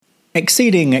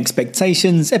Exceeding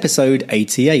Expectations, episode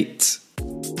 88.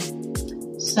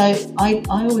 So I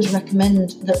always recommend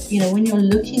that, when you're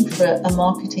looking for a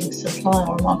marketing supplier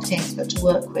or a marketing expert to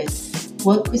work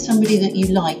with somebody that you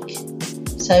like.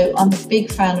 So I'm a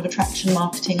big fan of attraction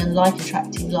marketing and like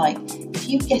attracting like. If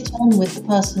you get on with the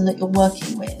person that you're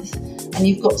working with and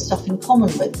you've got stuff in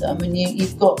common with them and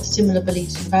you've got similar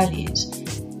beliefs and values,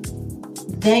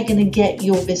 they're going to get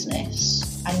your business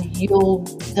and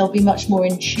they'll be much more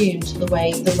in tune to the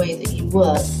way that you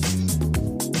work.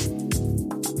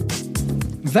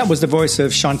 That was the voice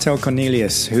of Chantal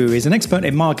Cornelius, who is an expert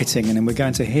in marketing, and we're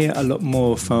going to hear a lot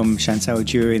more from Chantal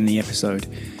during the episode.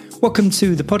 Welcome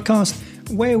to the podcast,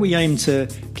 where we aim to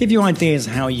give you ideas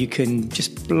how you can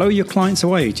just blow your clients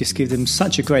away, just give them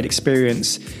such a great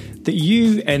experience that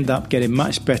you end up getting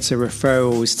much better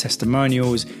referrals,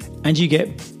 testimonials, and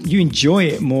you enjoy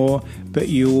it more, but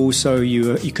you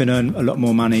can earn a lot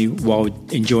more money while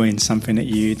enjoying something that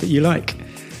you like.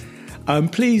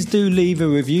 Please do leave a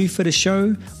review for the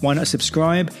show. Why not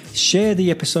subscribe? Share the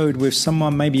episode with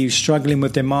someone maybe who's struggling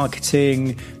with their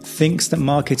marketing, thinks that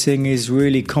marketing is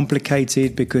really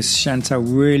complicated, because Chantal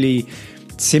really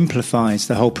simplifies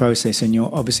the whole process, and you'll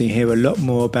obviously hear a lot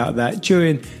more about that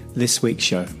during this week's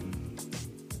show.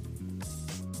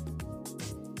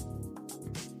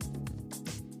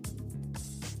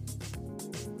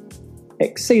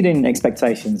 Exceeding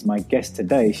Expectations, my guest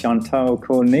today, Chantal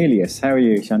Cornelius. How are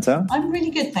you, Chantal? I'm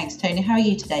really good, thanks, Tony. How are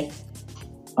you today?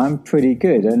 I'm pretty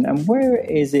good. And where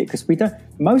is it? Because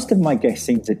most of my guests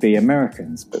seem to be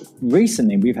Americans, but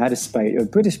recently we've had a spate of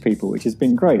British people, which has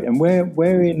been great. And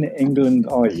where in England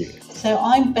are you? So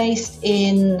I'm based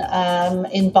in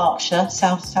Berkshire,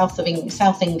 south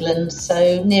England,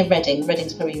 so near Reading.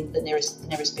 Reading's probably the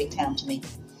nearest big town to me.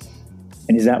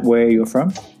 And is that where you're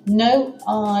from? No,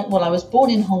 I was born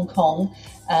in Hong Kong.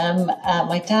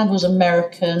 My dad was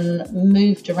American,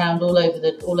 moved around all over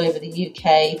the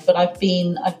UK, but I've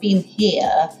been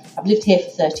here. I've lived here for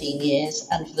 13 years,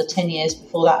 and for the 10 years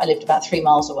before that, I lived about 3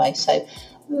 miles away. So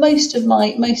most of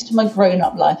my grown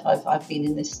up life, I've been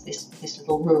in this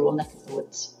little rural neck of the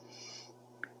woods.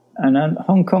 And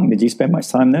Hong Kong, did you spend much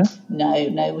time there?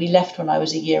 No, we left when I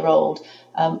was a year old.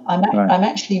 I'm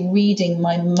actually reading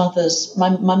my mother's. My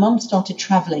mum started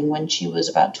travelling when she was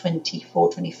about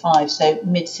 24, 25, so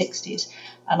mid-60s.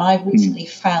 And I recently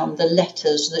found the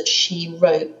letters that she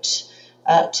wrote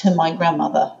to my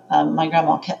grandmother. My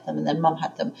grandma kept them, and then Mum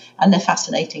had them, and they're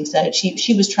fascinating. So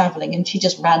she was travelling, and she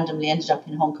just randomly ended up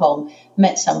in Hong Kong,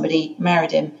 met somebody,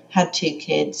 married him, had 2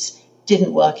 kids.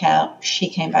 Didn't work out. She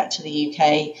came back to the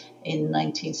UK in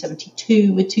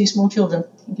 1972 with 2 small children,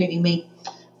 including me.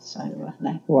 So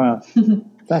no. Wow,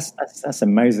 that's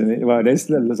amazing. Well, there's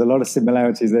a lot of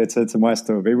similarities there to my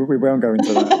story. We won't go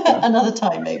into that. Another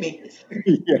time, maybe.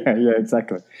 Yeah,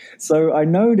 exactly. So I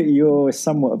know that you're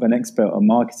somewhat of an expert on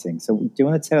marketing. So do you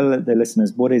want to tell the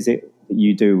listeners what is it that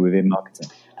you do within marketing?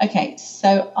 Okay,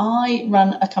 so I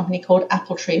run a company called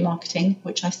Apple Tree Marketing,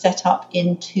 which I set up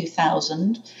in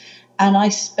 2000. And I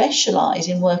specialise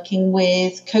in working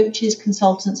with coaches,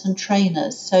 consultants and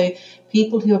trainers. So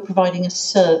people who are providing a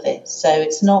service. So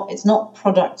it's not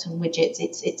product and widgets,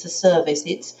 it's a service.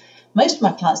 It's most of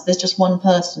my clients, there's just one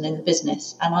person in the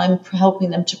business, and I'm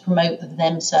helping them to promote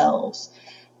themselves.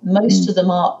 Most of them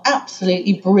are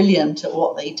absolutely brilliant at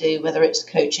what they do, whether it's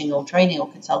coaching or training or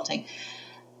consulting.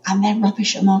 And they're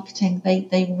rubbish at marketing.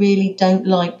 They really don't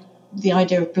like the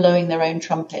idea of blowing their own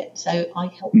trumpet. So I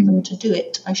help them to do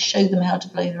it. I show them how to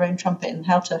blow their own trumpet and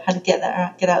how to get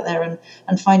out there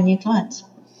and find new clients.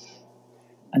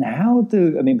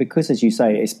 And because as you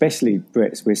say, especially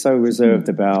Brits, we're so reserved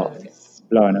about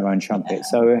blowing our own trumpet.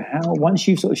 So once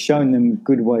you've sort of shown them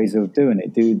good ways of doing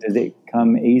it, does it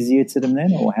come easier to them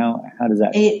then, or how does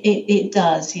that? It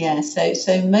does, yeah.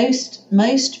 So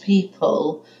most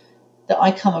people that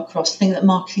I come across think that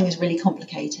marketing is really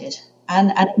complicated.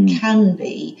 And it can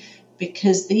be,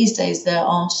 because these days there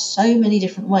are so many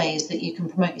different ways that you can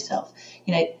promote yourself.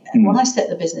 When I set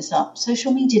the business up,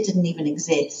 social media didn't even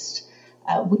exist.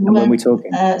 When are we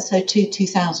talking? So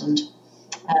 2000,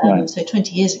 right. So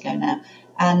 20 years ago now.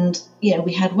 And,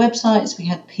 we had websites, we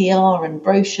had PR and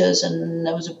brochures, and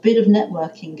there was a bit of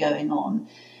networking going on.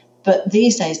 But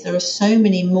these days there are so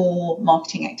many more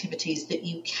marketing activities that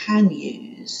you can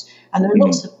use. And there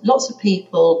are lots of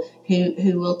people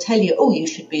who will tell you, oh, you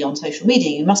should be on social media,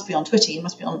 you must be on Twitter, you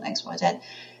must be on X, Y, Z.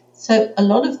 So a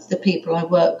lot of the people I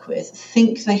work with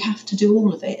think they have to do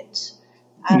all of it,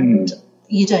 and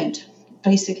you don't.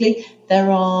 Basically,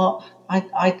 there are.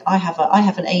 I have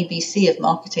an ABC of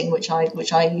marketing which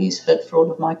I use for all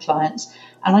of my clients,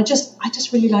 and I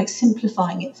just really like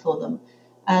simplifying it for them.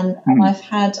 And I've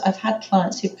had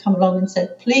clients who've come along and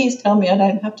said, please tell me I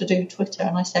don't have to do Twitter.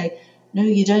 And I say, no,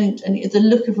 you don't. And the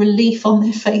look of relief on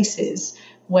their faces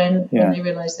when they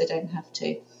realise they don't have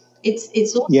to.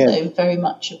 It's also very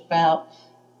much about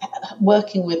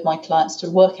working with my clients to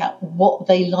work out what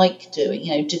they like doing.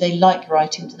 You know, do they like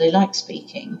writing? Do they like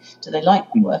speaking? Do they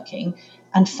like working?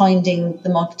 And finding the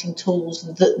marketing tools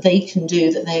that they can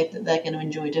do that they're going to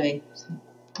enjoy doing.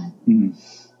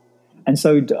 And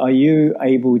so are you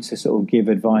able to sort of give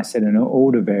advice in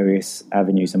all the various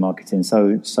avenues of marketing,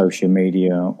 so social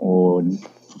media or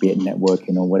be it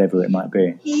networking or whatever it might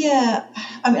be? Yeah,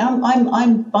 I mean,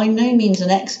 I'm by no means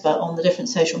an expert on the different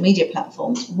social media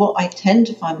platforms. What I tend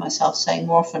to find myself saying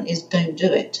more often is don't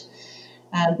do it.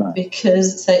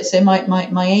 Because so my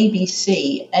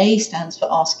ABC, A stands for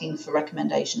asking for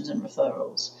recommendations and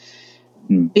referrals.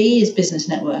 B is business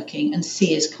networking, and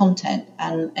C is content.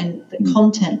 And the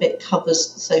content bit covers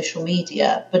social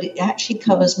media, but it actually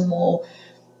covers more.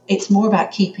 It's more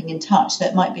about keeping in touch. So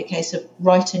it might be a case of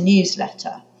write a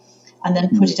newsletter and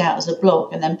then put it out as a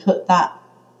blog, and then put that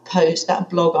post, that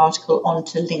blog article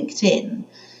onto LinkedIn.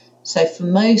 So for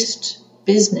most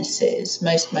businesses,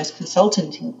 most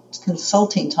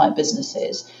consulting type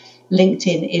businesses,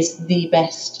 LinkedIn is the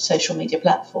best social media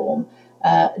platform.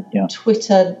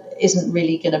 Twitter isn't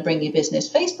really going to bring you business.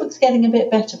 Facebook's getting a bit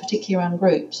better, particularly around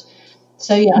groups.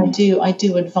 So I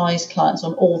do advise clients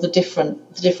on all the different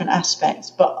aspects,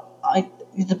 but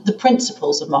the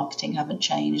principles of marketing haven't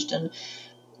changed. And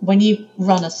when you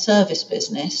run a service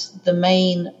business, the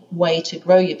main way to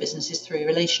grow your business is through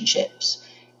relationships.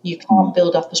 You can't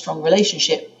build up a strong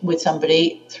relationship with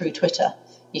somebody through Twitter.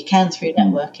 You can through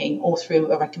networking or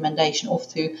through a recommendation or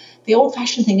through the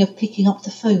old-fashioned thing of picking up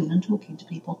the phone and talking to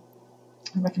people.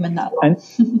 I recommend that a lot.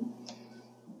 And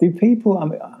do people,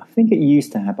 I think it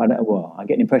used to happen, I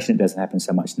get the impression it doesn't happen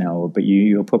so much now, but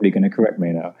you're probably going to correct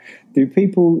me now. Do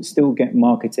people still get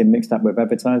marketing mixed up with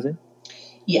advertising?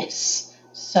 Yes.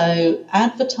 So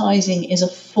advertising is a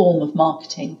form of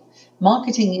marketing.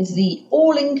 Marketing is the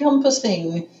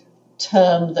all-encompassing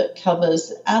term that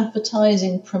covers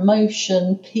advertising,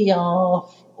 promotion, PR,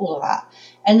 all of that.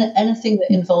 And anything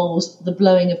that involves the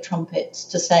blowing of trumpets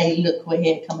to say, look, we're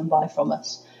here, come and buy from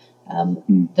us.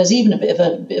 There's even a bit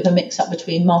of a mix-up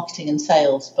between marketing and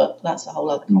sales, but that's a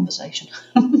whole other conversation.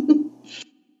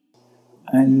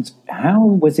 And how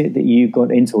was it that you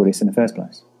got into all this in the first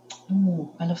place?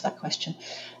 Oh, I love that question.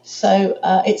 So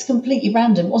it's completely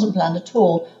random. It wasn't planned at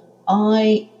all.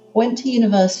 I went to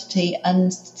university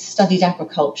and studied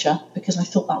agriculture because I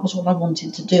thought that was what I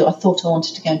wanted to do. I thought I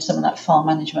wanted to go into something like farm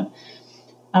management.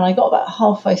 And I got about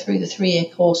halfway through the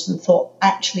 3-year course and thought,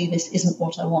 actually, this isn't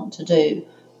what I want to do.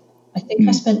 I think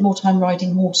I spent more time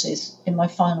riding horses in my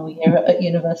final year at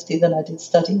university than I did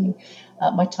studying.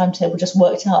 My timetable just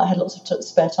worked out. I had lots of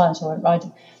spare time, so I went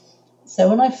riding. So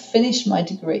when I finished my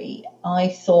degree, I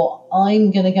thought,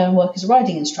 I'm going to go and work as a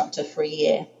riding instructor for a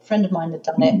year. A friend of mine had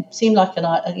done it. Seemed like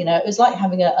it was like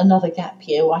having another gap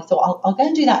year where I thought, I'll go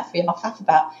and do that for a year. I'll faff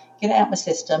about, get it out my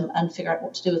system and figure out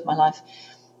what to do with my life.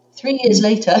 3 years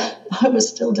later, I was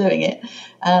still doing it.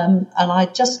 And I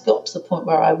just got to the point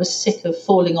where I was sick of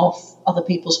falling off other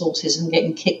people's horses and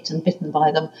getting kicked and bitten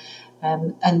by them.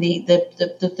 And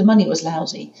the money was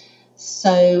lousy.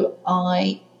 So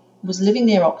I was living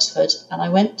near Oxford and I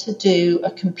went to do a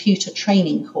computer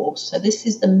training course. So this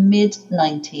is the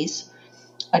mid-90s.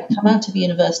 I'd come out of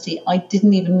university. I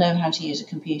didn't even know how to use a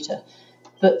computer.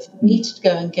 But for me to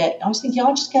go and I was thinking,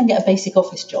 I'll just go and get a basic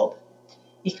office job.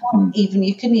 You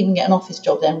couldn't even get an office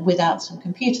job then without some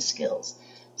computer skills.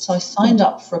 So I signed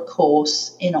up for a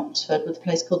course in Oxford with a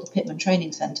place called the Pitman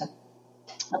Training Centre.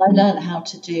 And I learned how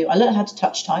to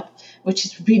touch type, which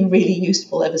has been really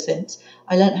useful ever since.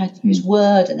 I learned how to use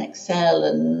Word and Excel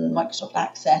and Microsoft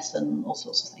Access and all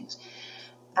sorts of things.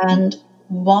 And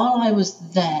while I was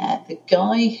there, the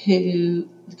guy who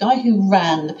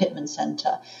ran the Pitman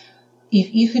Centre,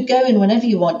 you could go in whenever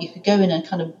you want. You could go in and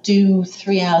kind of do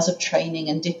 3 hours of training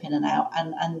and dip in and out.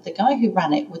 And the guy who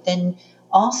ran it would then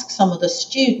ask some of the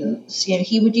students,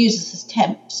 he would use us as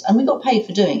temps, and we got paid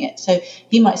for doing it. So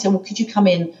he might say, well, could you come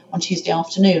in on Tuesday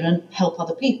afternoon and help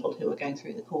other people who were going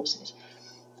through the courses?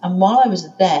 And while I was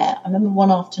there, I remember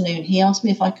one afternoon he asked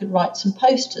me if I could write some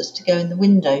posters to go in the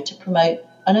window to promote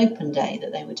an open day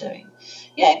that they were doing.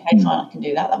 Yeah, okay, fine, I can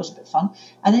do that. That was a bit fun.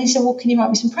 And then he said, well, can you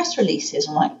write me some press releases?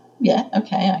 I'm like, yeah,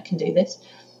 okay, I can do this.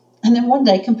 And then one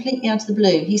day, completely out of the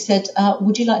blue, he said,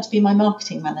 would you like to be my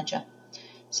marketing manager?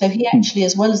 So he actually,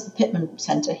 as well as the Pitman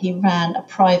Centre, he ran a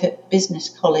private business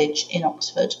college in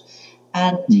Oxford.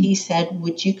 And he said,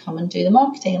 would you come and do the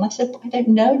marketing? And I said, I don't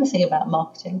know anything about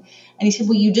marketing. And he said,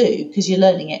 well, you do, because you're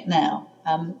learning it now.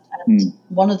 And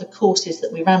one of the courses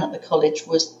that we ran at the college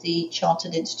was the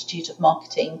Chartered Institute of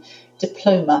Marketing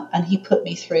diploma. And he put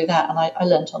me through that, and I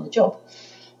learned on the job.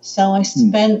 So I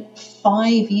spent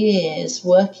 5 years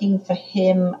working for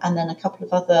him and then a couple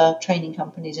of other training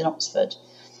companies in Oxford,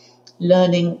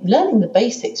 learning the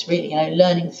basics, really,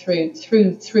 learning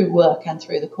through work and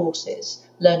through the courses,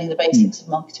 learning the basics of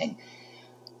marketing.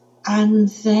 And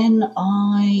then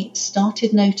I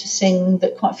started noticing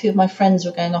that quite a few of my friends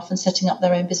were going off and setting up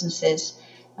their own businesses,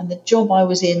 and the job I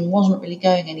was in wasn't really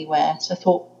going anywhere. So I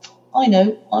thought, I'm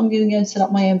going to go and set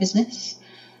up my own business.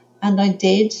 And I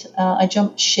did. I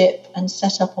jumped ship and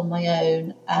set up on my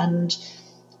own and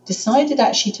decided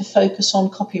actually to focus on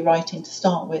copywriting to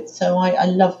start with. So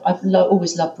I've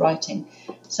always loved writing.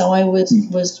 So I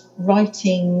was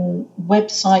writing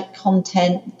website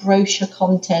content, brochure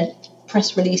content,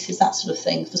 press releases, that sort of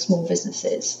thing for small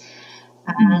businesses.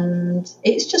 And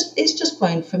it's just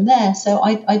grown from there. So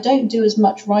I don't do as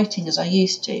much writing as I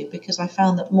used to, because I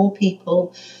found that more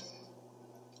people,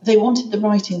 they wanted the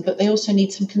writing, but they also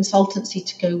need some consultancy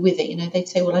to go with it. They'd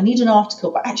say, well, I need an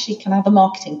article, but actually can I have a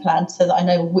marketing plan so that I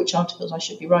know which articles I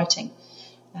should be writing?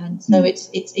 And so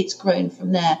it's grown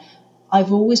from there.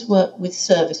 I've always worked with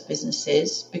service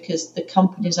businesses, because the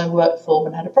companies I worked for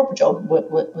and had a proper job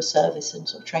were service and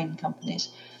sort of training companies.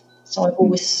 So I've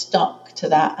always stuck to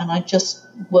that. And I just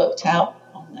worked out,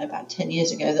 about 10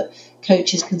 years ago, that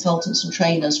coaches, consultants and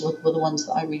trainers were the ones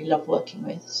that I really love working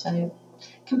with. So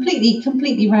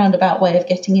completely roundabout way of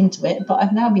getting into it, but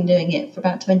I've now been doing it for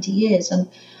about 20 years and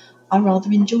I rather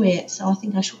enjoy it, so I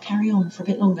think I shall carry on for a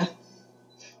bit longer.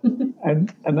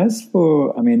 And as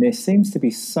for, there seems to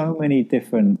be so many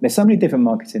different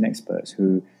marketing experts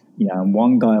who,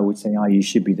 one guy would say, you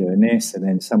should be doing this, and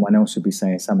then someone else would be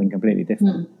saying something completely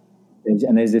different.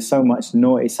 And there's just so much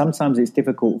noise. Sometimes it's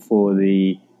difficult for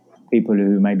the people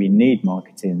who maybe need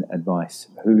marketing advice,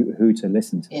 who to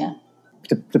listen to. Yeah.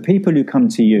 The people who come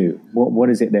to you, what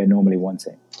is it they're normally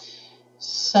wanting?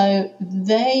 So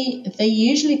they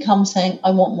usually come saying,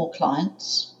 I want more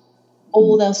clients,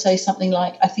 or they'll say something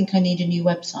like, I think I need a new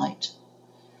website.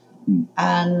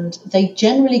 And they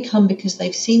generally come because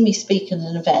they've seen me speak at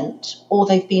an event, or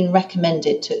they've been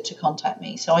recommended to contact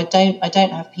me. So I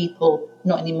don't have people,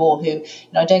 not anymore, who,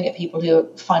 I don't get people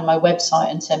who find my website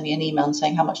and send me an email and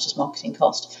saying, how much does marketing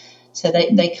cost? So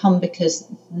they come because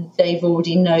they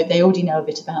already know a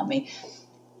bit about me.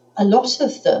 A lot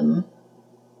of them,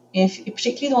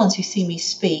 particularly the ones who see me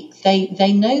speak,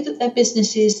 they know that their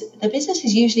business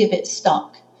is usually a bit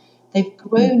stuck. They've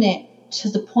grown it to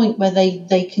the point where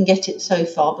they can get it so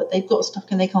far, but they've got stuck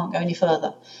and they can't go any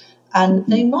further. And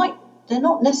they're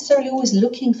not necessarily always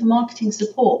looking for marketing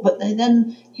support, but they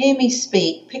then hear me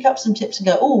speak, pick up some tips and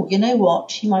go, oh, you know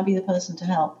what, she might be the person to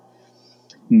help.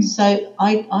 So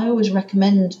I always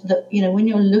recommend that, when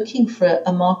you're looking for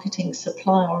a marketing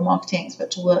supplier or a marketing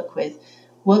expert to work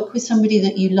with somebody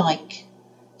that you like.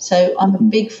 So I'm a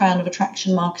big fan of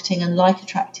attraction marketing and like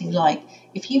attracting like.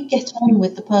 If you get on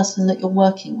with the person that you're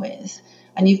working with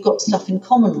and you've got stuff in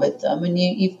common with them and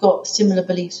you've got similar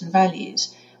beliefs and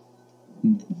values,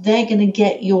 they're going to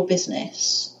get your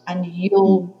business and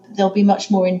they'll be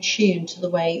much more in tune to the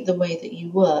way that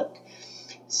you work.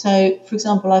 So, for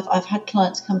example, I've had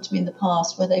clients come to me in the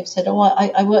past where they've said,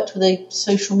 I worked with a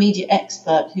social media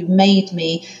expert who made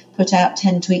me put out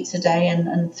 10 tweets a day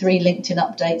and 3 LinkedIn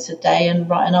updates a day and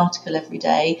write an article every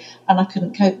day, and I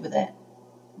couldn't cope with it.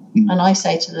 And I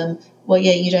say to them, well,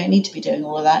 yeah, you don't need to be doing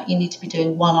all of that. You need to be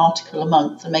doing 1 article a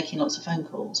month and making lots of phone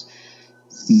calls.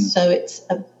 So it's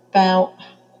about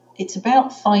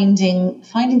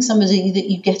finding somebody that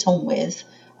you get on with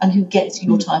and who gets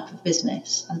your type of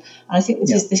business. And I think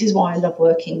this is why I love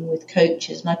working with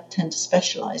coaches, and I tend to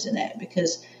specialize in it,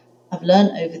 because I've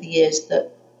learned over the years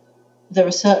that there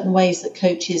are certain ways that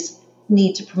coaches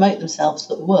need to promote themselves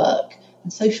that work,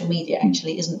 and social media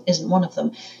actually isn't one of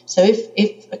them. So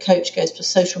if a coach goes to a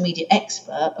social media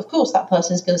expert, of course that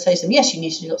person is going to say to them, yes, you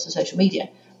need to do lots of social media,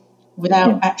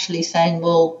 without actually saying,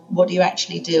 well, what do you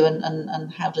actually do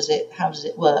and how does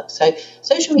it work? So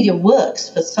social media works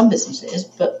for some businesses,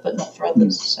 but not for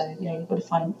others. So you've got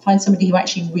to find somebody who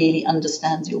actually really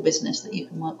understands your business that you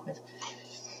can work with.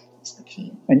 It's the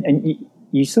key. And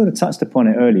you sort of touched upon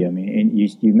it earlier. I mean,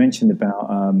 you mentioned about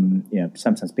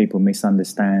sometimes people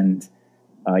misunderstand.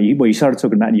 You started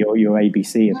talking about your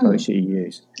ABC approach that you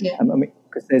use. Yeah.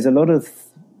 Because there's a lot of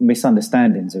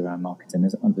misunderstandings around marketing,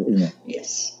 isn't it?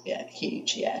 Yes, yeah,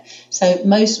 huge, yeah. So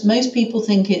most people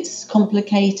think it's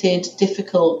complicated,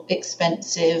 difficult,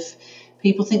 expensive,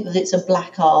 People think that it's a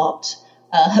black art.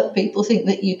 People think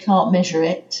that you can't measure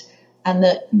it, and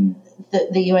that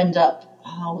you end up.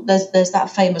 Oh, there's that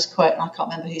famous quote, and I can't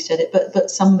remember who said it,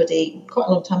 but somebody quite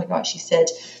a long time ago actually said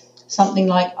something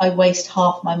like, "I waste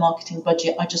half my marketing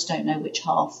budget. I just don't know which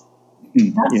half."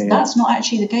 That's not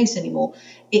actually the case anymore.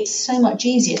 It's so much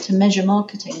easier to measure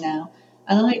marketing now.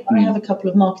 And I have a couple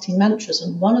of marketing mantras,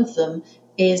 and one of them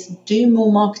is do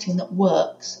more marketing that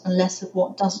works and less of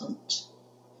what doesn't.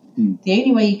 The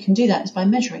only way you can do that is by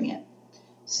measuring it.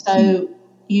 So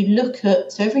you look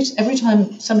at, so every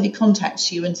time somebody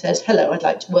contacts you and says, hello, I'd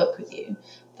like to work with you,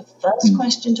 the first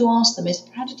question to ask them is,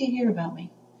 how did you hear about me?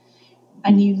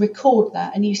 And you record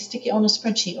that and you stick it on a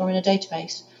spreadsheet or in a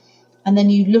database. And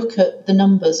then you look at the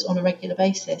numbers on a regular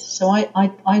basis. So I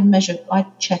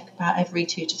check about every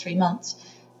 2 to 3 months.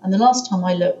 And the last time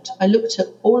I looked at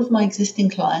all of my existing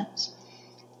clients,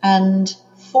 and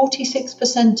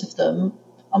 46% of them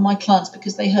are my clients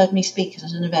because they heard me speak at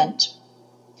an event.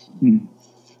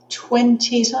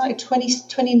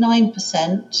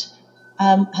 29%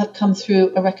 have come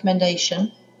through a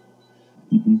recommendation.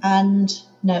 And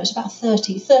no, it's about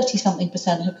 30 something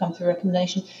percent have come through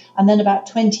recommendation, and then about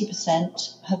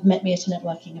 20% have met me at a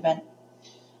networking event.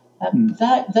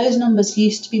 Those numbers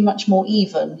used to be much more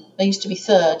even. They used to be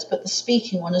thirds, but the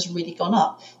speaking one has really gone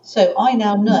up. So I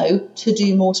now know to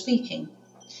do more speaking.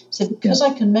 So because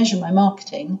I can measure my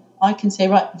marketing, I can say,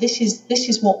 right, this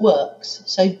is what works.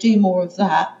 So do more of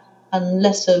that and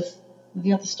less of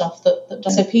the other stuff that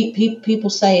does. So people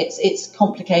say it's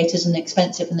complicated and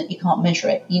expensive and that you can't measure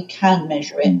it. You can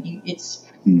measure it.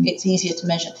 It's easier to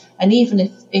measure. And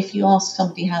even if you ask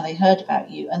somebody how they heard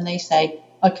about you and they say,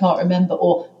 I can't remember,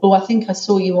 or I think I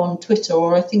saw you on Twitter,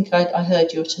 or I think I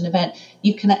heard you at an event,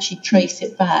 you can actually trace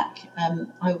it back. I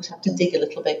always have to dig a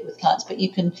little bit with clients, but you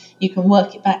can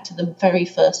work it back to the very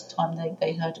first time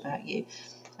they heard about you.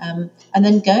 And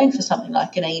then going for something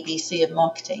like an ABC of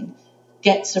marketing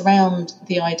gets around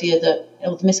the idea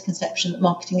or the misconception that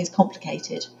marketing is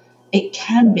complicated. It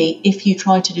can be if you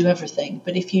try to do everything,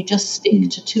 but if you just stick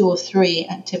to 2 or 3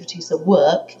 activities that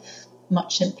work,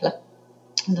 much simpler.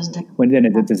 It doesn't take. Well, then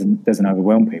it doesn't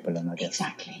overwhelm people, and I guess.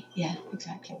 Exactly. Yeah.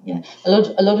 A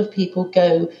lot of people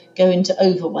go into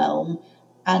overwhelm,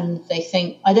 and they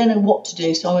think, I don't know what to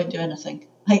do, so I won't do anything.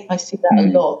 I see that a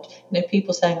lot.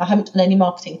 People saying, I haven't done any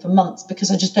marketing for months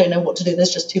because I just don't know what to do.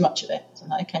 There's just too much of it. So I'm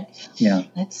like, okay,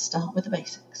 let's start with the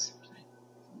basics.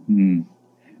 I mean,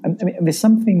 there's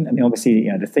something. I mean, obviously,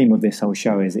 the theme of this whole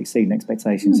show is exceeding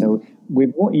expectations. So,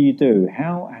 with what you do,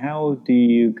 how do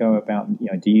you go about?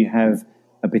 Do you have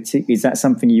a particular? Is that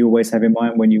something you always have in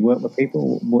mind when you work with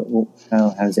people?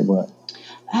 How does it work?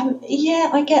 I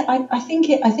think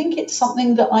it's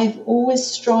something that I've always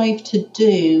strived to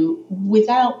do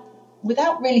without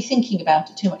really thinking about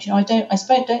it too much. I don't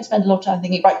spend a lot of time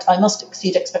thinking, right, I must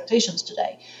exceed expectations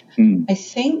today. I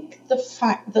think the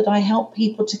fact that I help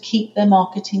people to keep their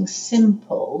marketing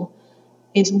simple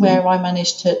is where I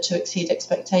managed to exceed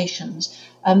expectations.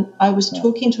 I was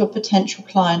talking to a potential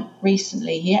client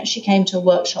recently. He actually came to a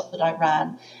workshop that I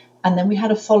ran. And then we had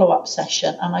a follow-up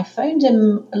session, and I phoned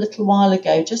him a little while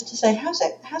ago just to say, how's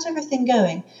everything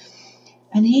going?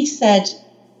 And he said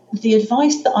the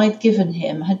advice that I'd given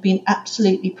him had been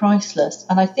absolutely priceless.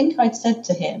 And I think I'd said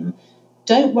to him,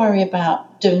 don't worry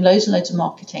about doing loads and loads of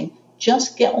marketing.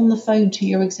 Just get on the phone to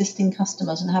your existing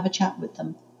customers and have a chat with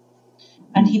them.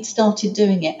 And he'd started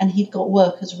doing it, and he'd got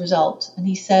work as a result. And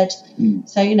he said,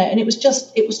 so, and it was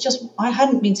just, I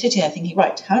hadn't been sitting there thinking,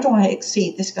 right, how do I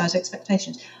exceed this guy's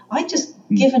expectations? I'd just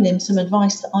given him some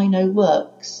advice that I know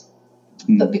works.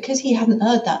 But because he hadn't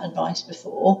heard that advice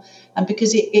before, and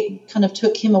because it kind of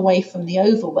took him away from the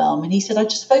overwhelm, and he said, I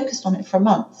just focused on it for a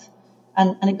month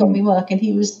and it got me work. And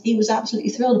he was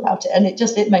absolutely thrilled about it. And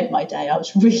it made my day. I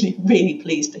was really, really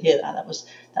pleased to hear that.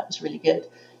 That was really good.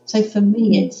 So for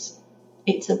me,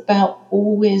 it's about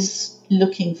always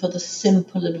looking for the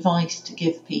simple advice to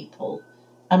give people,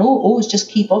 and always just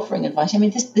keep offering advice. I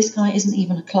mean, this guy isn't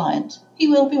even a client. He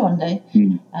will be one day,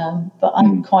 but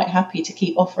I'm quite happy to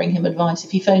keep offering him advice.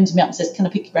 If he phones me up and says, can I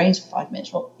pick your brains for 5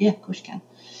 minutes? Well, yeah, of course you can.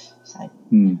 So.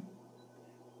 And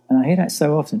I hear that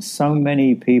so often. So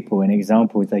many people, and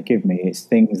examples they give me, it's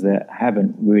things that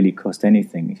haven't really cost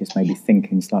anything. It's just maybe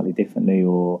thinking slightly differently,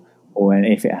 or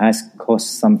if it has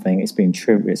cost something, it's been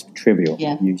trivial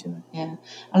usually. Yeah,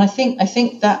 and I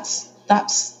think that's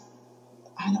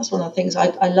one of the things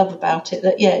I love about it.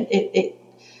 That it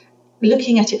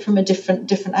looking at it from a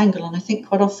different angle, and I think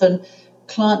quite often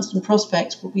clients and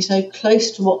prospects will be so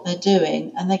close to what they're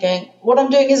doing, and they're going, "What I'm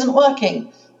doing isn't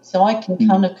working." So I can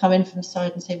kind of come in from the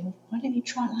side and say, "Well, why don't you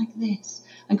try it like this?"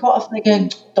 And quite often they go,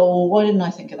 oh, why didn't I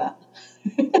think of that?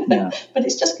 Yeah. But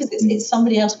it's just because it's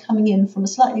somebody else coming in from a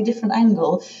slightly different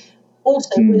angle, also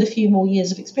with a few more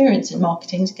years of experience in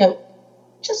marketing, to go,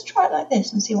 just try it like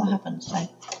this and see what happens. So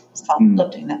it's fun.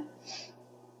 Love doing that.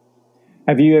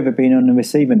 Have you ever been on the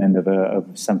receiving end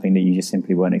of something that you just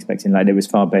simply weren't expecting? Like it was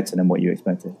far better than what you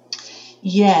expected?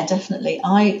 Yeah, definitely.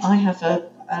 I have a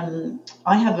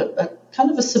kind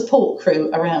of a support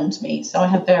crew around me. So I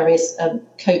have various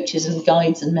coaches and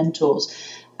guides and mentors.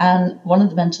 And one of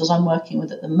the mentors I'm working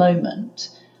with at the moment,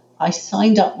 I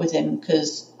signed up with him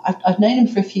because I've known him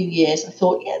for a few years. I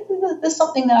thought, yeah, there's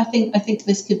something that I think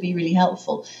this could be really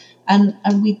helpful. And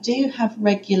we do have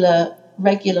regular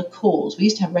calls. We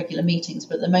used to have regular meetings,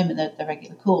 but at the moment they're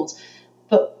regular calls.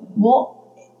 But what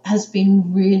has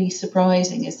been really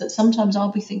surprising is that sometimes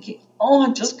I'll be thinking, oh,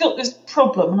 I've just got this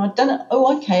problem and I don't know.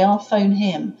 Oh, okay, I'll phone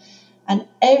him. And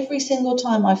every single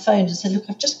time I phoned and said, look,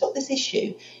 I've just got this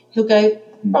issue, he'll go,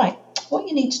 right, what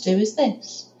you need to do is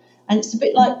this. And it's a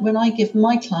bit like when I give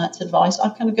my clients advice, I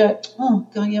kind of go, oh,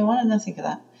 God, yeah, why didn't I think of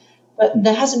that? But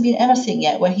there hasn't been anything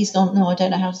yet where he's gone, no, I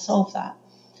don't know how to solve that.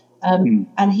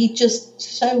 And he just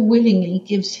so willingly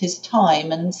gives his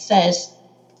time and says,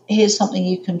 here's something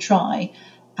you can try.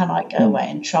 And I go away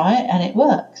and try it, and it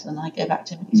works. And I go back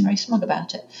to him, and he's very smug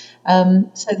about it.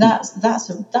 So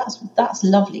that's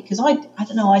lovely, because I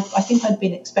don't know. I think I'd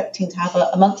been expecting to have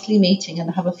a monthly meeting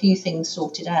and have a few things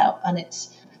sorted out, and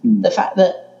it's the fact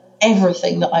that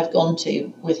everything that I've gone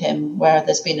to with him, where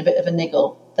there's been a bit of a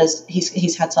niggle,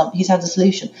 he's had a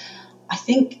solution. I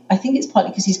think it's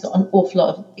partly because he's got an awful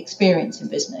lot of experience in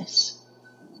business,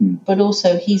 but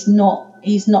also he's not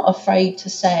afraid to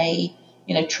say,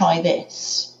 you know, try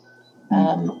this.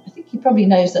 I think he probably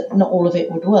knows that not all of it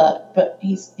would work, but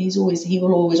he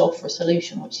will always offer a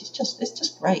solution, which is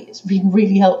just great. It's been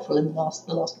really helpful in the last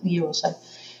year or so.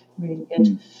 Really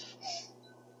good.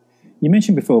 You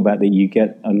mentioned before about that you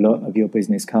get a lot of your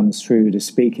business comes through the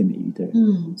speaking that you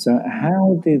do. So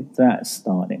how did that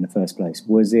start in the first place?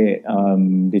 Was it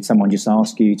did someone just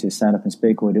ask you to stand up and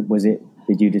speak, or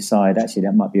did you decide actually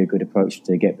that might be a good approach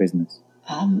to get business?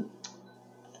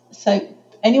 So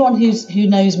anyone who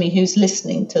knows me, who's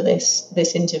listening to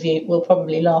this interview, will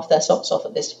probably laugh their socks off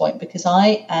at this point, because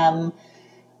I'm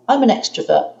an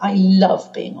extrovert. I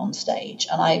love being on stage,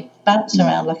 and I bounce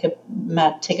around like a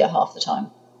mad tigger half the time.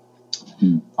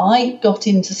 I got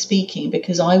into speaking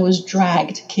because I was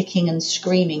dragged kicking and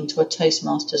screaming to a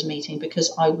Toastmasters meeting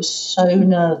because I was so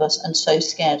nervous and so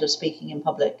scared of speaking in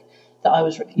public that I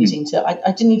was refusing to.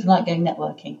 I didn't even like going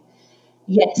networking.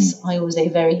 Yes, I was a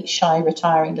very shy,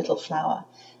 retiring little flower.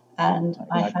 And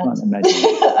I can't imagine.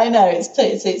 I know,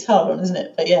 it's hard one, isn't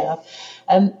it? But yeah.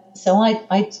 So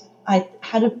I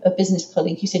had a business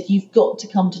colleague who said, you've got to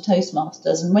come to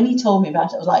Toastmasters. And when he told me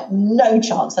about it, I was like, no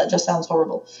chance, that just sounds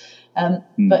horrible.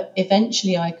 But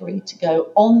eventually I agreed to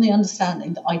go, on the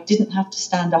understanding that I didn't have to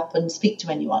stand up and speak to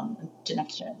anyone, and didn't have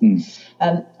to share anything.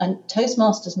 And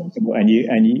Toastmasters meeting.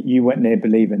 And you went there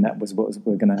believing that was what was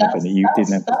going to happen.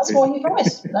 That's what he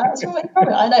promised. That's what he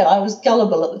promised. I know, I was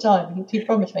gullible at the time. He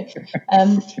promised me.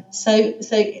 So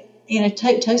you know,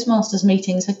 Toastmasters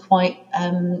meetings are quite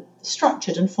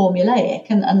structured and formulaic,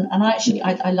 and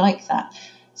I like that.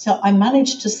 So I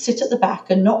managed to sit at the back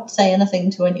and not say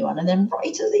anything to anyone. And then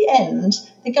right at the end,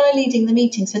 the guy leading the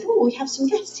meeting said, oh, we have some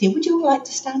guests here. Would you all like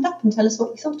to stand up and tell us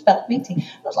what you thought about the meeting?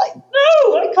 I was like,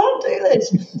 no, I can't do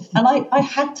this. And I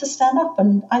had to stand up,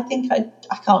 and I think I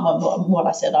can't remember what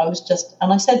I said.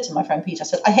 And I said to my friend Peter, I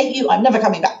said, I hate you. I'm never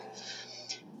coming back.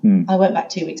 I went back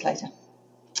 2 weeks later.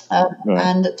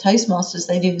 And at Toastmasters,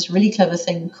 they do this really clever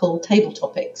thing called table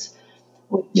topics,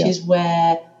 which is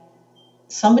where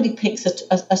somebody picks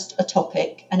a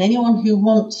topic, and anyone who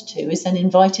wants to is then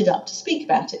invited up to speak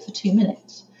about it for 2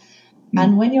 minutes.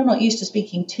 And when you're not used to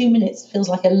speaking, 2 minutes feels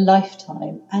like a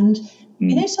lifetime. And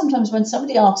you know, sometimes when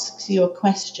somebody asks you a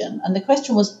question, and the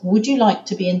question was, would you like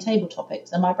to be in table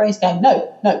topics? And my brain's going,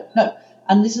 no, no, no.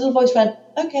 And this little voice went,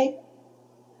 okay.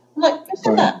 I'm like, who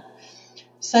said that?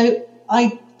 So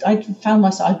I found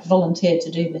myself, I'd volunteered to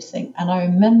do this thing. And I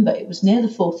remember it was near the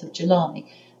 4th of July,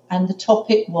 and the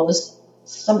topic was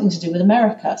something to do with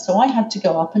America. So I had to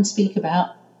go up and speak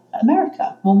about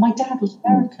America. Well, my dad was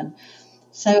American.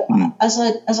 So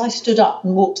as I stood up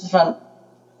and walked to the front,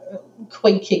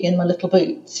 quaking in my little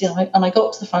boots, you know, and I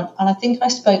got to the front, and I think I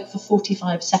spoke for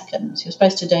 45 seconds. You're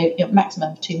supposed to do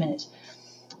maximum of 2 minutes.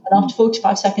 And after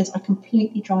 45 seconds, I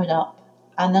completely dried up.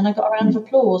 And then I got a round of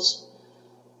applause.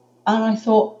 And I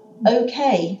thought,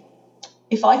 okay,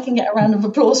 if I can get a round of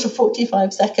applause for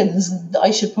 45 seconds,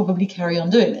 I should probably carry on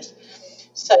doing this.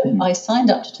 So I signed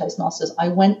up to Toastmasters. I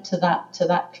went to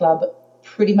that club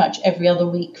pretty much every other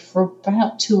week for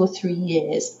about 2 or 3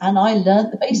 years. And I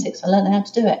learned the basics. I learned how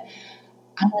to do it.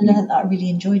 And I learned that I really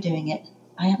enjoy doing it.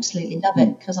 I absolutely love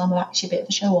it because I'm actually a bit of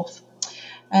a show off.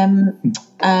 And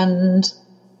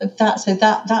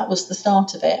that was the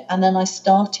start of it. And then I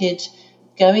started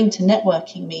going to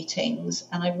networking meetings,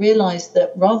 and I realized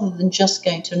that rather than just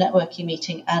going to a networking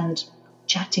meeting and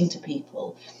chatting to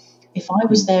people, if I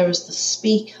was there as the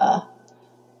speaker,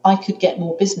 I could get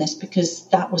more business because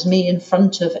that was me in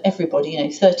front of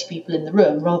everybody, 30 people in the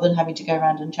room, rather than having to go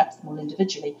around and chat to them all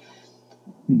individually.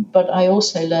 But I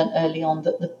also learned early on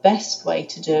that the best way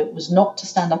to do it was not to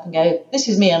stand up and go, this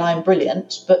is me and I'm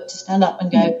brilliant, but to stand up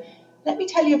and go, let me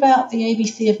tell you about the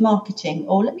ABC of marketing,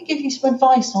 or let me give you some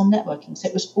advice on networking. So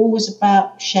it was always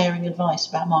about sharing advice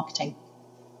about marketing,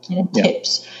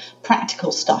 tips,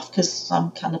 practical stuff, because I'm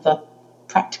kind of a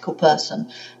practical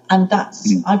person. And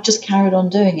I've just carried on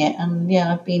doing it. And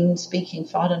I've been speaking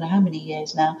for I don't know how many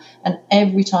years now. And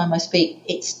every time I speak,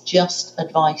 it's just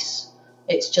advice.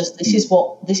 It's just, this is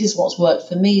what's worked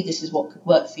for me. This is what could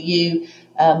work for you.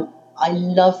 I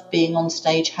love being on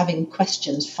stage, having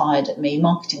questions fired at me,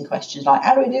 marketing questions like,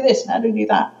 how do we do this and how do we do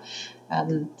that?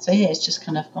 It's just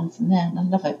kind of gone from there, and I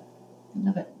love it.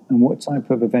 And what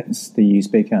type of events do you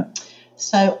speak at?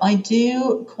 So I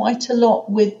do quite a lot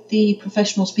with the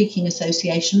Professional Speaking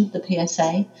Association, the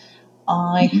PSA.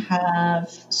 I have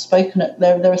spoken at,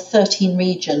 there are 13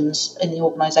 regions in the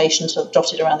organisation sort of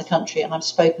dotted around the country, and I've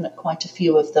spoken at quite a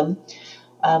few of them.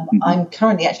 I'm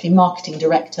currently actually marketing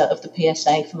director of the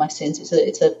PSA for my sins.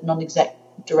 It's a non-exec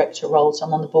director role, so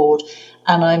I'm on the board,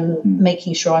 and I'm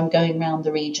making sure I'm going around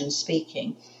the region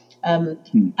speaking.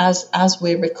 As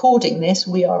we're recording this,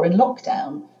 we are in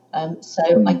lockdown,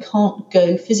 so I can't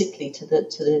go physically to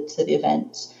the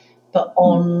events. But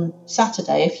on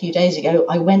Saturday, a few days ago,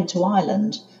 I went to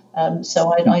Ireland.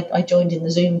 So I joined in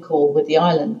the Zoom call with the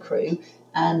Ireland crew,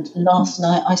 and last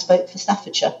night I spoke for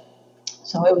Staffordshire.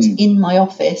 So I was in my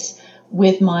office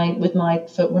with my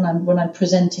when I'm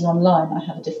presenting online, I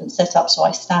have a different setup. So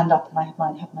I stand up and I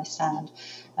have my stand.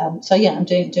 I'm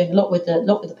doing a lot with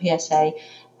the PSA,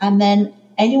 and then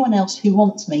anyone else who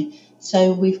wants me.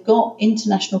 So we've got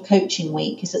International Coaching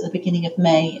Week is at the beginning of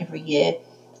May every year,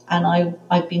 and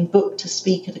I've been booked to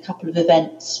speak at a couple of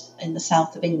events in the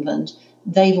south of England.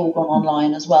 They've all gone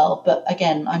online as well. But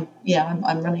again, I'm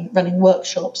running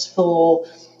workshops for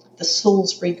the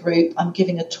Salisbury group. I'm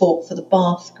giving a talk for the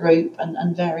Bath group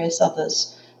and various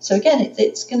others. So again,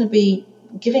 it's going to be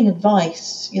giving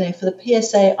advice. For the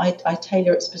PSA, I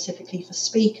tailor it specifically for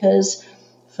speakers.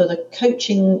 For the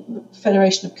Coaching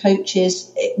Federation of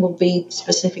Coaches, it will be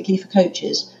specifically for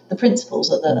coaches. The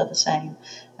principles are the same.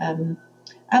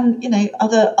 I've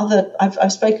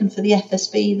spoken for the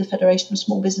FSB, the Federation of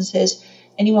Small Businesses.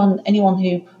 Anyone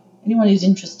who's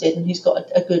interested and who's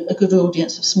got a good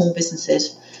audience of small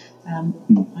businesses,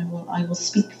 I will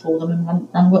speak for them and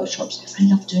run workshops because I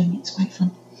love doing it. It's great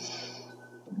fun.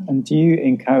 And do you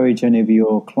encourage any of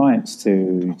your clients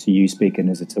to use speaking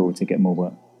as a tool to get more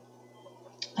work?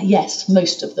 Yes,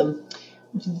 most of them.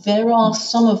 There are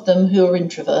some of them who are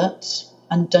introverts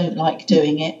and don't like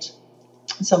doing it.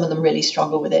 Some of them really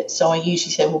struggle with it. So I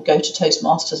usually say, well, go to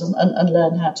Toastmasters and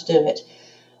learn how to do it.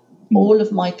 All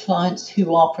of my clients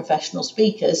who are professional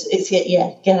speakers, it's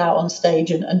get out on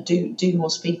stage and do more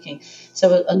speaking.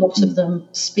 So a lot of them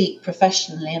speak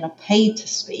professionally and are paid to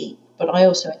speak, but I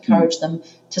also encourage them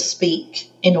to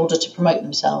speak in order to promote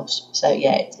themselves. So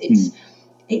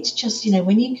it's just,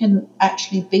 when you can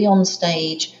actually be on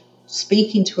stage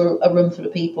speaking to a room full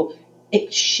of people,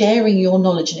 it's sharing your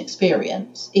knowledge and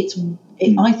experience.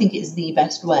 I think it's the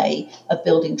best way of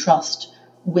building trust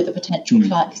with a potential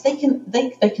client, because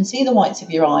they can see the whites of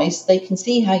your eyes, they can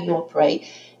see how you operate.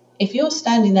 If you're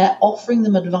standing there offering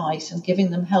them advice and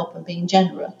giving them help and being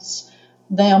generous,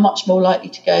 they are much more likely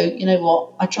to go, you know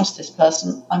what, I trust this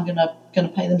person, I'm gonna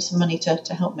pay them some money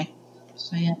to help me.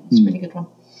 So it's a really good one.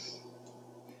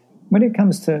 When it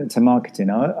comes to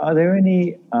marketing, are there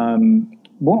any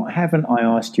what haven't I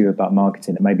asked you about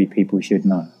marketing that maybe people should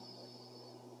know?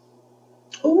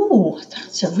 Oh,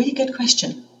 that's a really good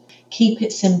question. Keep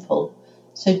it simple.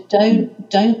 So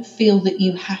don't feel that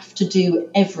you have to do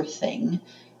everything,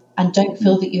 and don't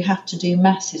feel that you have to do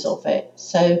masses of it.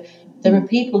 So there are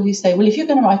people who say, well, if you're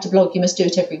going to write a blog, you must do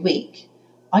it every week.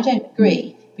 I don't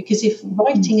agree, because if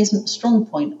writing isn't a strong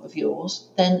point of yours,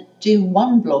 then do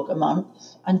one blog a month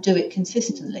and do it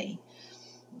consistently.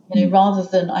 Rather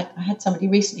than, I had somebody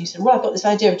recently who said, well, I've got this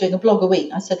idea of doing a blog a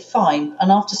week. I said, fine. And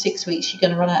after 6 weeks, you're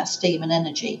going to run out of steam and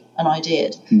energy. And I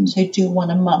did. So do one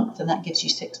a month, and that gives you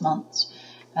 6 months.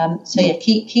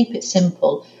 Keep it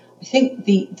simple. I think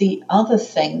the other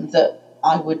thing that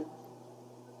I would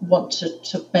want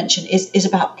to mention is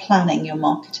about planning your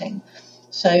marketing.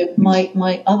 So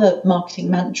my other marketing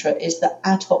mantra is that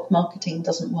ad hoc marketing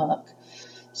doesn't work.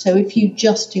 So if you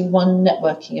just do one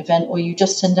networking event, or you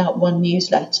just send out one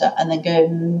newsletter and then go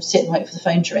and sit and wait for the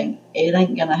phone to ring, it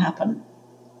ain't going to happen.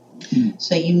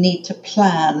 So you need to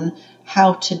plan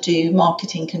how to do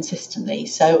marketing consistently.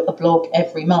 So a blog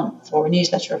every month or a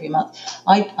newsletter every month.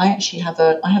 I actually have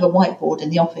a whiteboard in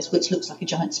the office which looks like a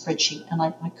giant spreadsheet, and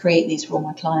I create these for all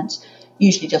my clients,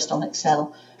 usually just on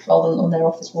Excel rather than on their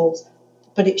office walls.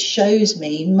 But it shows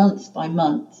me month by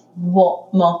month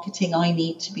what marketing I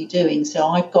need to be doing. So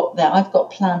I've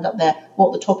got planned up there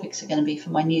what the topics are going to be for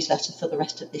my newsletter for the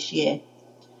rest of this year.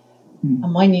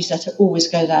 And my newsletter always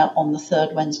goes out on the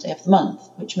third Wednesday of the month,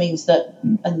 which means that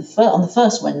on the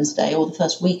first Wednesday or the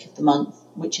first week of the month,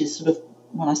 which is sort of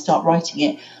when I start writing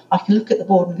it, I can look at the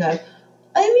board and go,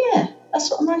 oh yeah,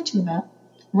 that's what I'm writing about,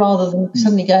 rather than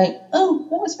suddenly going, oh,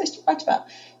 what am I supposed to write about?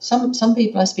 Some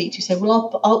people I speak to say,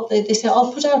 well, they say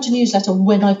I'll put out a newsletter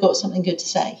when I've got something good to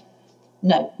say.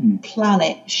 No, plan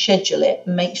it, schedule it,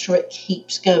 make sure it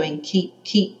keeps going, keep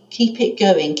it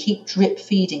going, keep drip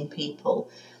feeding people.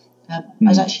 I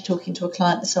was actually talking to a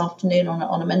client this afternoon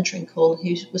on a mentoring call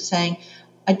who was saying,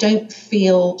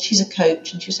 she's a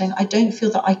coach, and she was saying, I don't feel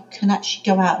that I can actually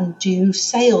go out and do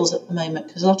sales at the moment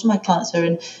because a lot of my clients they're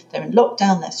in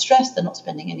lockdown, they're stressed, they're not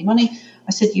spending any money.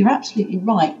 I said, you're absolutely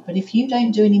right, but if you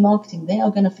don't do any marketing, they are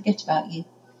going to forget about you.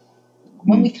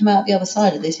 When we come out the other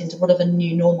side of this into whatever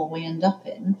new normal we end up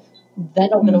in, they're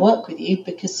not going to work with you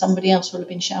because somebody else will have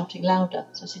been shouting louder.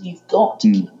 So I said, you've got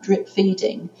to keep drip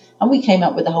feeding. And we came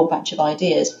up with a whole batch of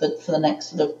ideas for the next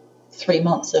sort of 3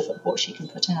 months of what she can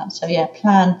put out. So yeah,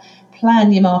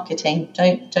 plan your marketing.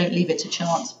 Don't leave it to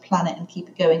chance. Plan it and keep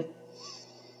it going.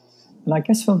 And I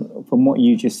guess from what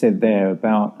you just said there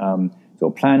about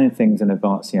sort of planning things in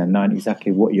advance, knowing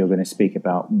exactly what you're going to speak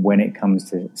about when it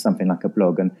comes to something like a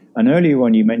blog. And earlier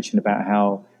on you mentioned about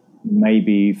how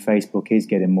maybe Facebook is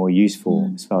getting more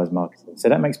useful as far as marketing. So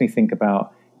that makes me think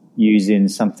about using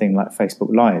something like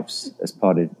Facebook Lives as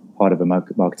part of a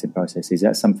marketing process. Is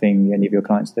that something any of your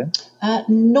clients do?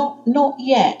 Not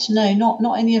yet. No,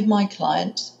 not any of my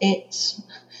clients. It's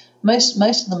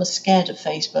most of them are scared of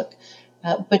Facebook,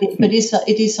 but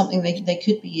it is something they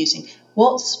could be using.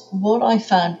 What I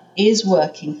found is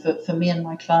working for me and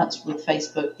my clients with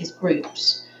Facebook is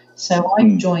groups. So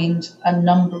I've joined a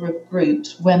number of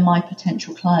groups where my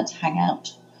potential clients hang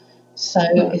out. So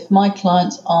if my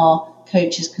clients are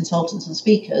coaches, consultants and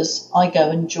speakers, I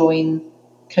go and join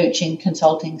coaching,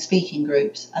 consulting, speaking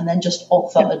groups and then just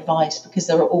offer advice because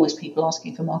there are always people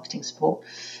asking for marketing support.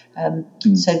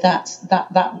 So that's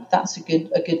a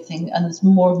good thing. And there's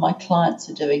more of my clients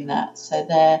are doing that. So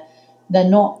they're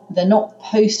not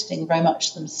posting very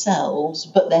much themselves,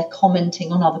 but they're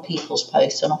commenting on other people's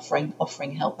posts and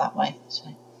offering help that way. So.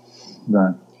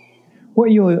 Right. What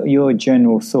are your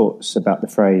general thoughts about the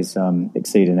phrase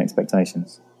exceeding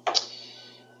expectations?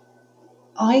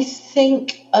 I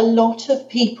think a lot of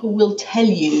people will tell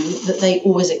you that they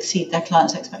always exceed their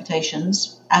clients'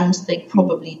 expectations, and they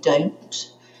probably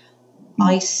don't.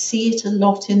 I see it a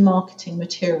lot in marketing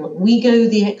material. We go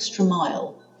the extra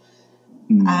mile.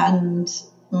 And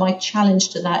my challenge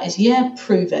to that is,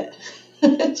 prove it.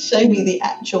 Show me the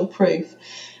actual proof.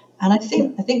 And I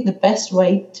think the best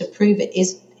way to prove it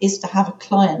is to have a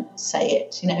client say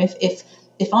it.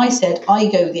 If I said I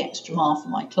go the extra mile for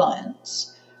my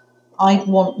clients, I'd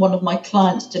want one of my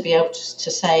clients to be able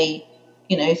to say,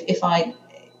 if I,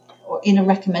 or in a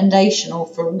recommendation or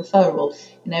for a referral,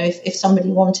 if somebody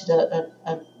wanted a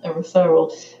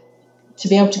referral, to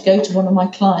be able to go to one of my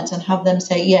clients and have them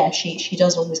say, she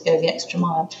does always go the extra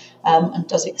mile and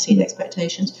does exceed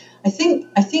expectations. I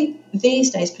think these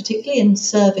days, particularly in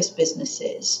service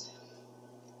businesses,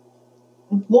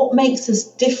 what makes us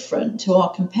different to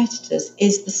our competitors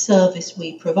is the service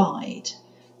we provide.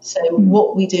 So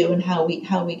what we do and how we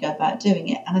go about doing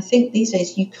it. And I think these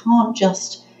days you can't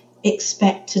just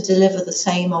expect to deliver the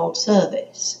same old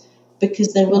service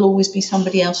because there will always be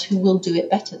somebody else who will do it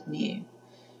better than you.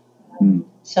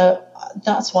 So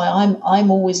that's why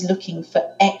I'm always looking for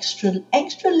extra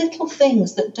little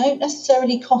things that don't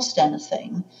necessarily cost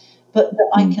anything, but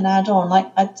that I can add on.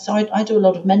 I do a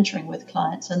lot of mentoring with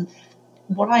clients, and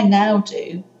what I now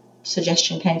do,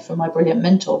 suggestion came from my brilliant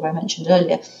mentor who I mentioned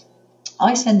earlier.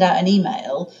 I send out an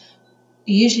email,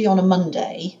 usually on a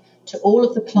Monday, to all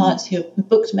of the clients who have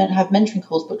mentoring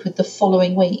calls booked with the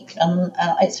following week, and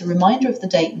it's a reminder of the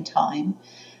date and time,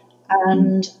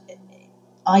 and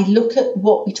I look at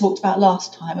what we talked about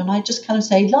last time and I just kind of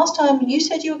say, last time you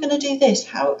said you were going to do this.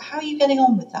 How are you getting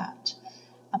on with that?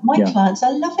 And my clients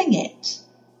are loving it.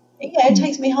 It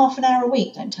takes me half an hour a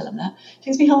week. Don't tell them that. It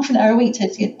takes me half an hour a week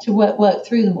to work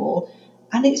through them all.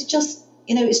 And it's just,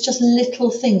 it's just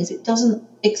little things. It doesn't,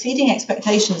 exceeding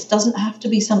expectations doesn't have to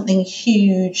be something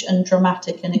huge and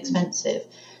dramatic and expensive.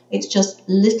 It's just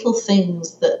little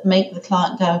things that make the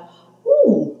client go,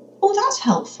 oh, that's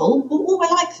helpful. Oh,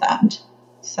 I like that.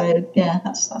 So yeah,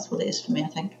 that's what it is for me, I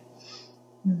think.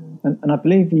 And I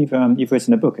believe you've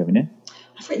written a book, haven't you?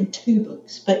 I've written 2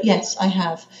 books, but yes, I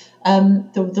have.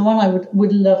 The one I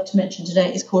would love to mention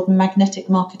today is called Magnetic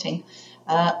Marketing,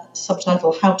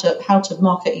 subtitle How to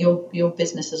Market Your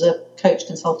Business as a Coach,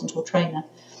 Consultant or Trainer.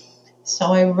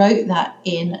 So I wrote that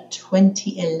in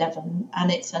 2011,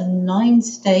 and it's a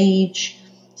 9-stage,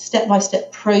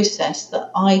 step-by-step process that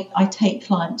I take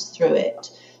clients through it.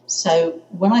 So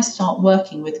when I start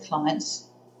working with clients,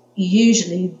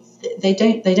 usually they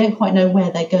don't quite know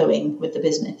where they're going with the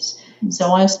business.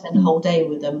 So I'll spend a whole day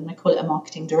with them, and I call it a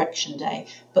marketing direction day.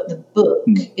 But the book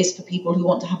is for people who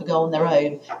want to have a go on their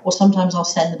own. Or sometimes I'll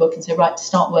send the book and say, right,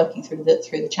 start working through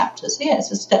the chapters. So yeah,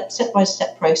 it's a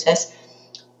step-by-step process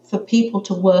for people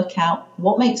to work out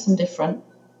what makes them different,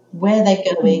 where they're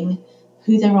going,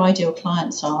 who their ideal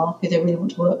clients are, who they really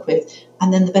want to work with,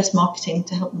 and then the best marketing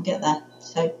to help them get there.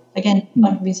 So again,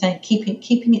 like I've been saying,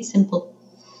 keeping it simple.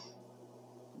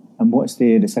 And what's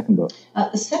the second book?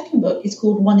 The second book is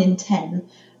called 1 in 10,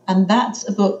 and that's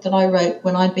a book that I wrote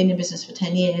when I'd been in business for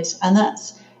 10 years. And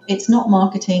it's not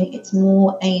marketing, it's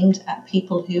more aimed at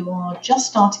people who are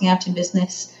just starting out in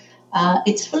business.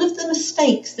 It's full of the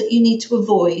mistakes that you need to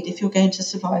avoid if you're going to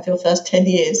survive your first 10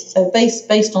 years. So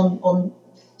based on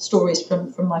stories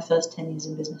from my first 10 years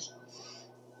in business.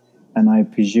 And I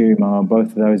presume are both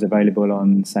of those available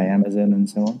on, say, Amazon and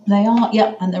so on? They are,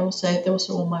 yeah, and they're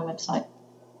also on my website.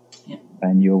 Yeah.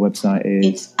 And your website is?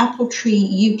 It's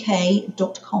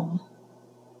appletreeuk.com.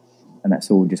 And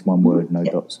that's all just one word, no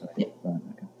dots? Yeah. Right,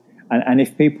 okay. And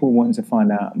if people want to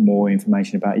find out more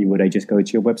information about you, would they just go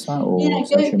to your website? Or go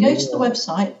to the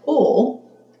website, or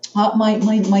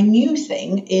my new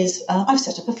thing is I've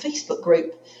set up a Facebook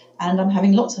group, and I'm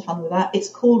having lots of fun with that. It's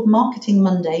called Marketing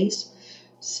Mondays.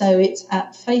 So it's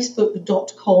at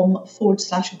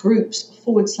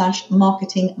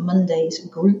facebook.com/groups/Marketing Mondays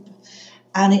group.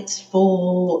 And it's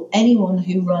for anyone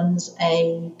who runs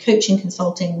a coaching,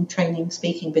 consulting, training,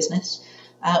 speaking business.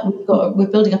 We're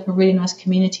building up a really nice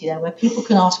community there where people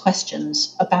can ask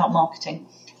questions about marketing,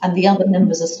 and the other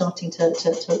members are starting to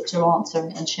answer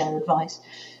and share advice.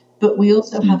 But we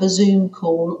also have a Zoom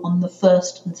call on the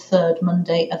first and third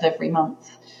Monday of every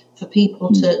month for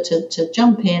people to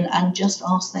jump in and just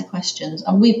ask their questions.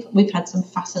 And we've had some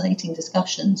fascinating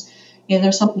discussions. There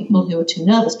are some people who are too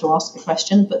nervous to ask the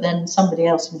question, but then somebody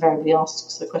else invariably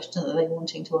asks the question that they're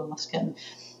wanting to ask. And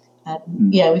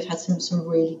we've had some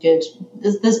really good.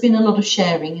 There's been a lot of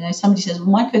sharing. Somebody says, "Well,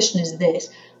 my question is this,"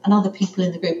 and other people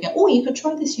in the group go, "Oh, you could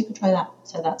try this, you could try that."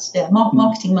 So that's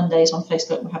Marketing Mondays on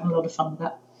Facebook. We're having a lot of fun with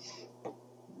that.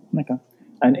 Okay.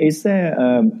 And is there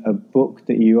a book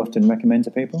that you often recommend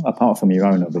to people, apart from your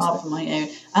own, obviously? Apart from my own.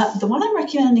 The one I'm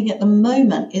recommending at the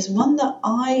moment is one that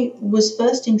I was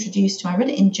first introduced to. I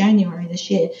read it in January this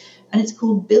year, and it's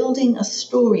called Building a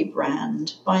Story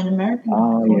Brand by an American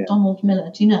called Donald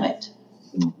Miller. Do you know it?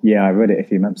 Yeah, I read it a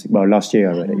few months ago. Well, last year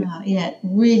I read it. Yeah,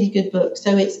 really good book.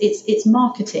 So it's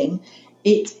marketing.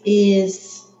 It's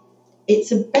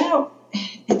about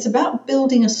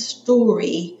building a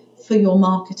story for your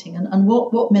marketing, and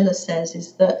what Miller says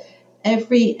is that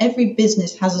every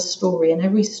business has a story, and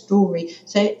every story.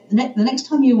 So the next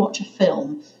time you watch a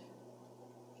film,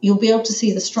 you'll be able to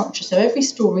see the structure. So every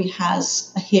story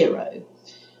has a hero.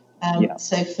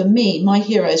 So for me, my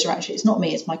heroes are actually, it's not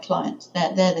me, it's my clients.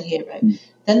 They're the hero.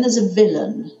 Then there's a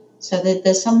villain. So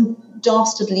there's some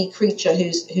dastardly creature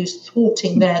who's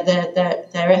thwarting their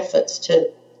efforts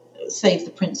to save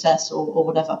the princess or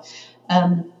whatever.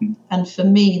 And for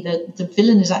me, the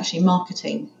villain is actually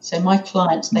marketing. So my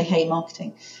clients, they hate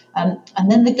marketing. And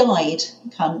then the guide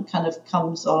kind of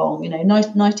comes along,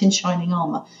 knight in shining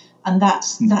armor. And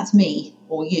that's me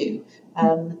or you.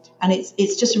 And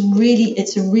it's just a really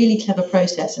clever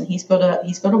process. And he's got a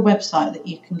website that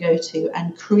you can go to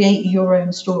and create your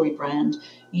own story brand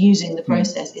using the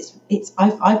process.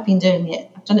 I've been doing it.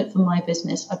 I've done it for my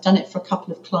business. I've done it for a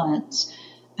couple of clients.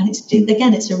 And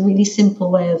it's a really simple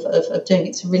way of doing it.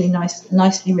 It's a really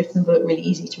nicely written book, really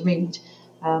easy to read,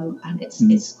 and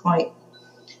it's quite.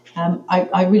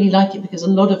 I really like it because a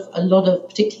lot of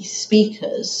particularly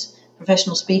speakers,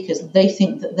 professional speakers, they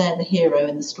think that they're the hero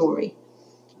in the story,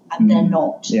 and they're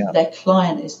not. Their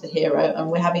client is the hero, and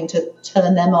we're having to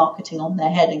turn their marketing on their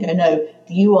head and go, no,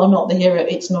 you are not the hero.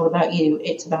 It's not about you.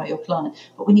 It's about your client.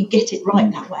 But when you get it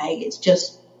right that way, it's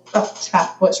just,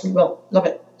 works really well. Love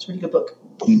it. It's a really good book.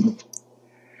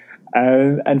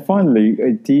 And finally,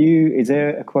 is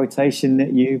there a quotation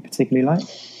that you particularly like?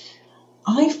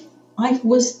 I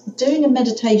was doing a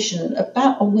meditation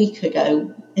about a week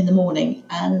ago in the morning,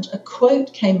 and a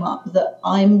quote came up that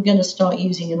I'm going to start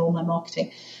using in all my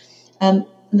marketing. And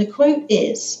the quote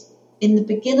is, in the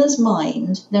beginner's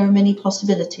mind, there are many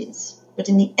possibilities, but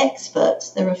in the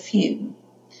experts, there are few.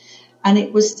 And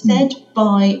it was said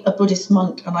by a Buddhist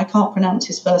monk, and I can't pronounce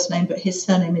his first name, but his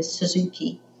surname is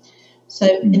Suzuki. So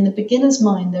in the beginner's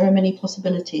mind, there are many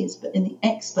possibilities, but in the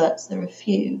experts, there are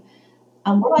few.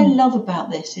 And what I love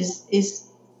about this is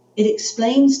it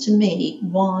explains to me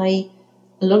why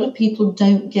a lot of people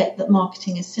don't get that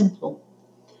marketing is simple.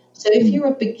 So if you're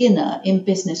a beginner in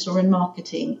business or in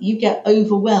marketing, you get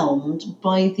overwhelmed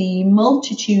by the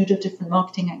multitude of different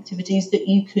marketing activities that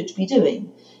you could be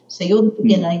doing. So you're the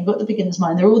beginner, you've got the beginner's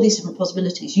mind, there are all these different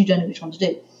possibilities, you don't know which one to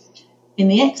do. In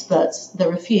the experts, there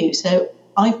are a few. So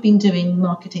I've been doing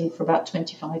marketing for about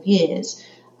 25 years,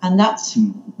 and that's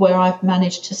where I've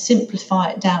managed to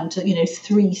simplify it down to,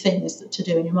 3 things to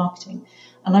do in your marketing.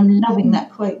 And I'm loving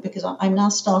that quote, because I'm now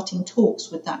starting talks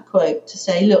with that quote to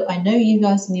say, look, I know you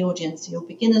guys in the audience, you're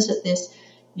beginners at this,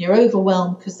 you're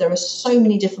overwhelmed because there are so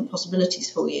many different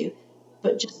possibilities for you,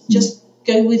 but just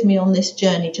go with me on this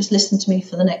journey. Just listen to me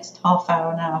for the next half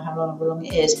hour, an hour, however long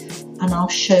it is, and I'll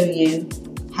show you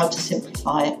how to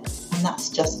simplify it. And that's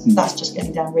just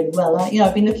going down really well.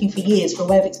 I've been looking for years for a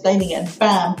way of explaining it, and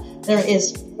bam, there it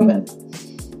is.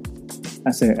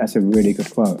 That's a really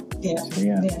good quote. Yeah.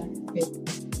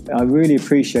 I really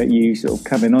appreciate you sort of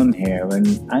coming on here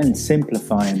and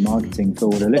simplifying marketing for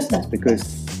all the listeners,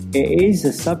 because it is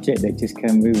a subject that just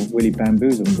can really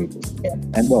bamboozle people. Yeah.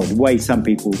 And the way some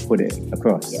people put it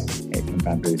across, it can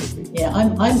bamboozle people. Yeah,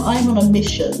 I'm on a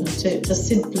mission to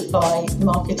simplify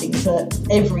marketing for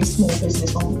every small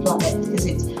business on the planet,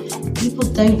 because people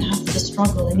don't have to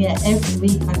struggle, and yet every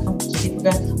week I come to people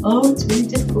going, oh, it's really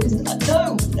difficult, isn't it?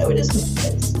 No, it isn't.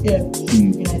 It's,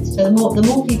 so the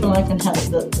more people I can help,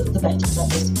 the better.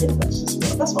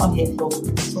 That's what I'm here for.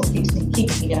 That's what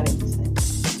keeps me going. So.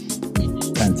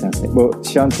 Fantastic. Well,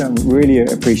 Chantal, really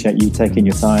appreciate you taking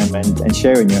your time and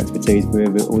sharing your expertise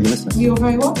with all the listeners. You're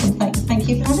very welcome. Thank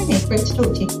you for having me. Great to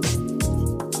talk to you.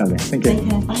 Lovely. Thank you. Take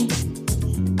care. Bye.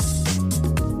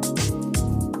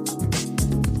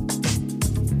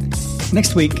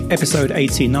 Next week, episode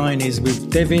 89 is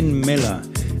with Devin Miller.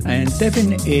 And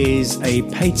Devin is a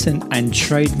patent and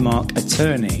trademark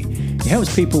attorney. He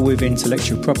helps people with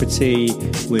intellectual property,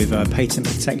 with patent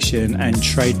protection and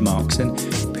trademarks, and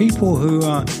people who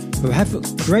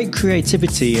have great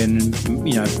creativity and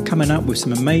coming up with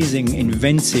some amazing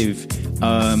inventive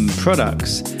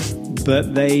products,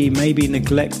 but they maybe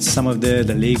neglect some of the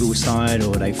legal side,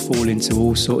 or they fall into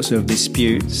all sorts of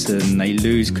disputes and they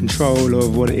lose control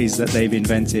of what it is that they've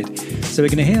invented. So we're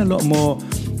going to hear a lot more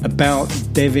about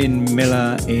Devin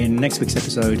Miller in next week's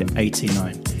episode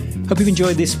 89. Hope you've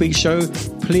enjoyed this week's show.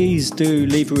 Please do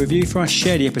leave a review for us.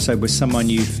 Share the episode with someone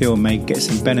you feel may get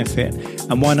some benefit.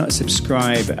 And why not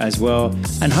subscribe as well?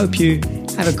 And hope you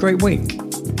have a great week.